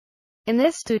In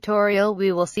this tutorial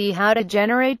we will see how to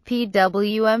generate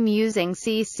PWM using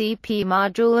CCP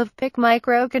module of PIC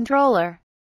microcontroller.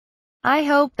 I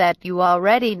hope that you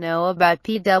already know about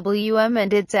PWM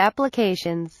and its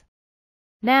applications.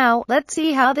 Now, let's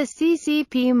see how the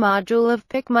CCP module of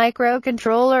PIC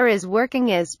microcontroller is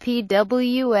working as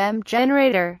PWM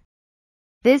generator.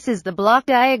 This is the block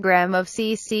diagram of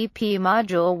CCP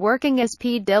module working as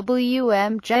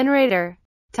PWM generator.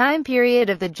 Time period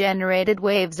of the generated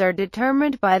waves are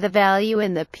determined by the value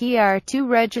in the PR2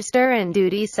 register and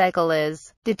duty cycle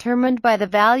is determined by the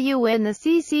value in the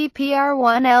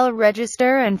CCPR1L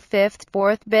register and 5th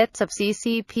 4th bits of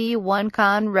CCP1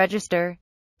 con register.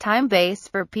 Time base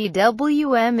for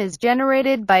PWM is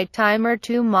generated by timer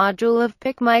 2 module of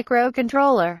PIC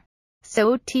microcontroller.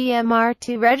 So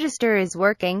TMR2 register is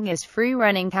working as free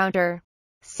running counter.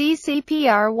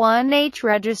 CCPR1H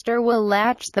register will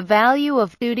latch the value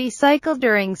of duty cycle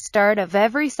during start of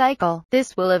every cycle.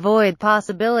 This will avoid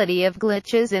possibility of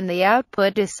glitches in the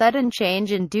output to sudden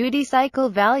change in duty cycle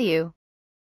value.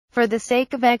 For the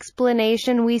sake of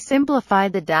explanation we simplify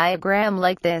the diagram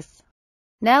like this.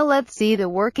 Now let's see the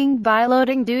working by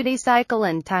loading duty cycle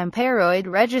and time paroid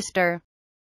register.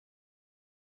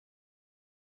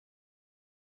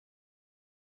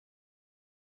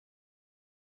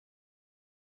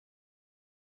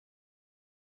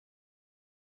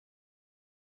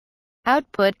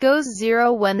 Output goes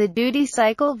 0 when the duty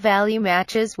cycle value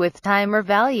matches with timer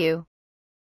value.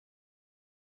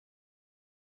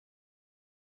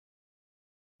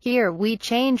 Here we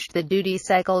changed the duty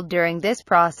cycle during this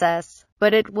process,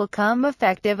 but it will come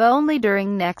effective only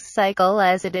during next cycle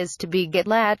as it is to be get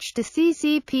latched to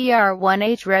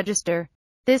CCPR1H register.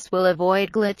 This will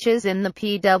avoid glitches in the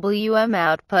PWM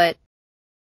output.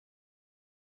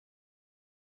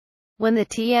 When the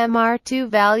TMR2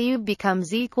 value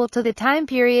becomes equal to the time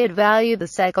period value, the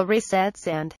cycle resets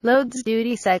and loads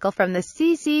duty cycle from the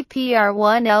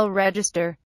CCPR1L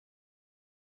register.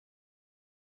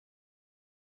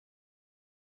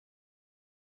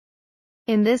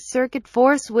 In this circuit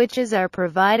 4 switches are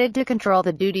provided to control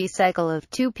the duty cycle of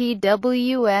 2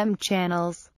 PWM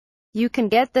channels. You can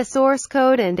get the source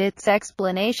code and its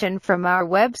explanation from our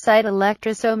website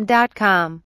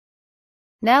electrosome.com.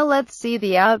 Now let's see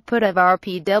the output of our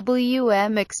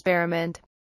PWM experiment.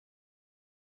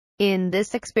 In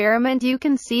this experiment you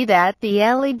can see that the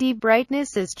LED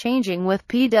brightness is changing with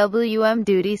PWM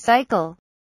duty cycle.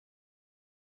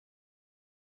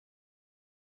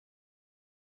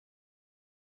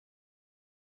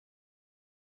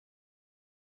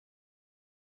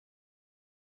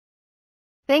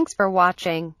 Thanks for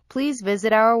watching. Please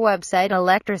visit our website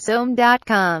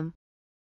electrosome.com.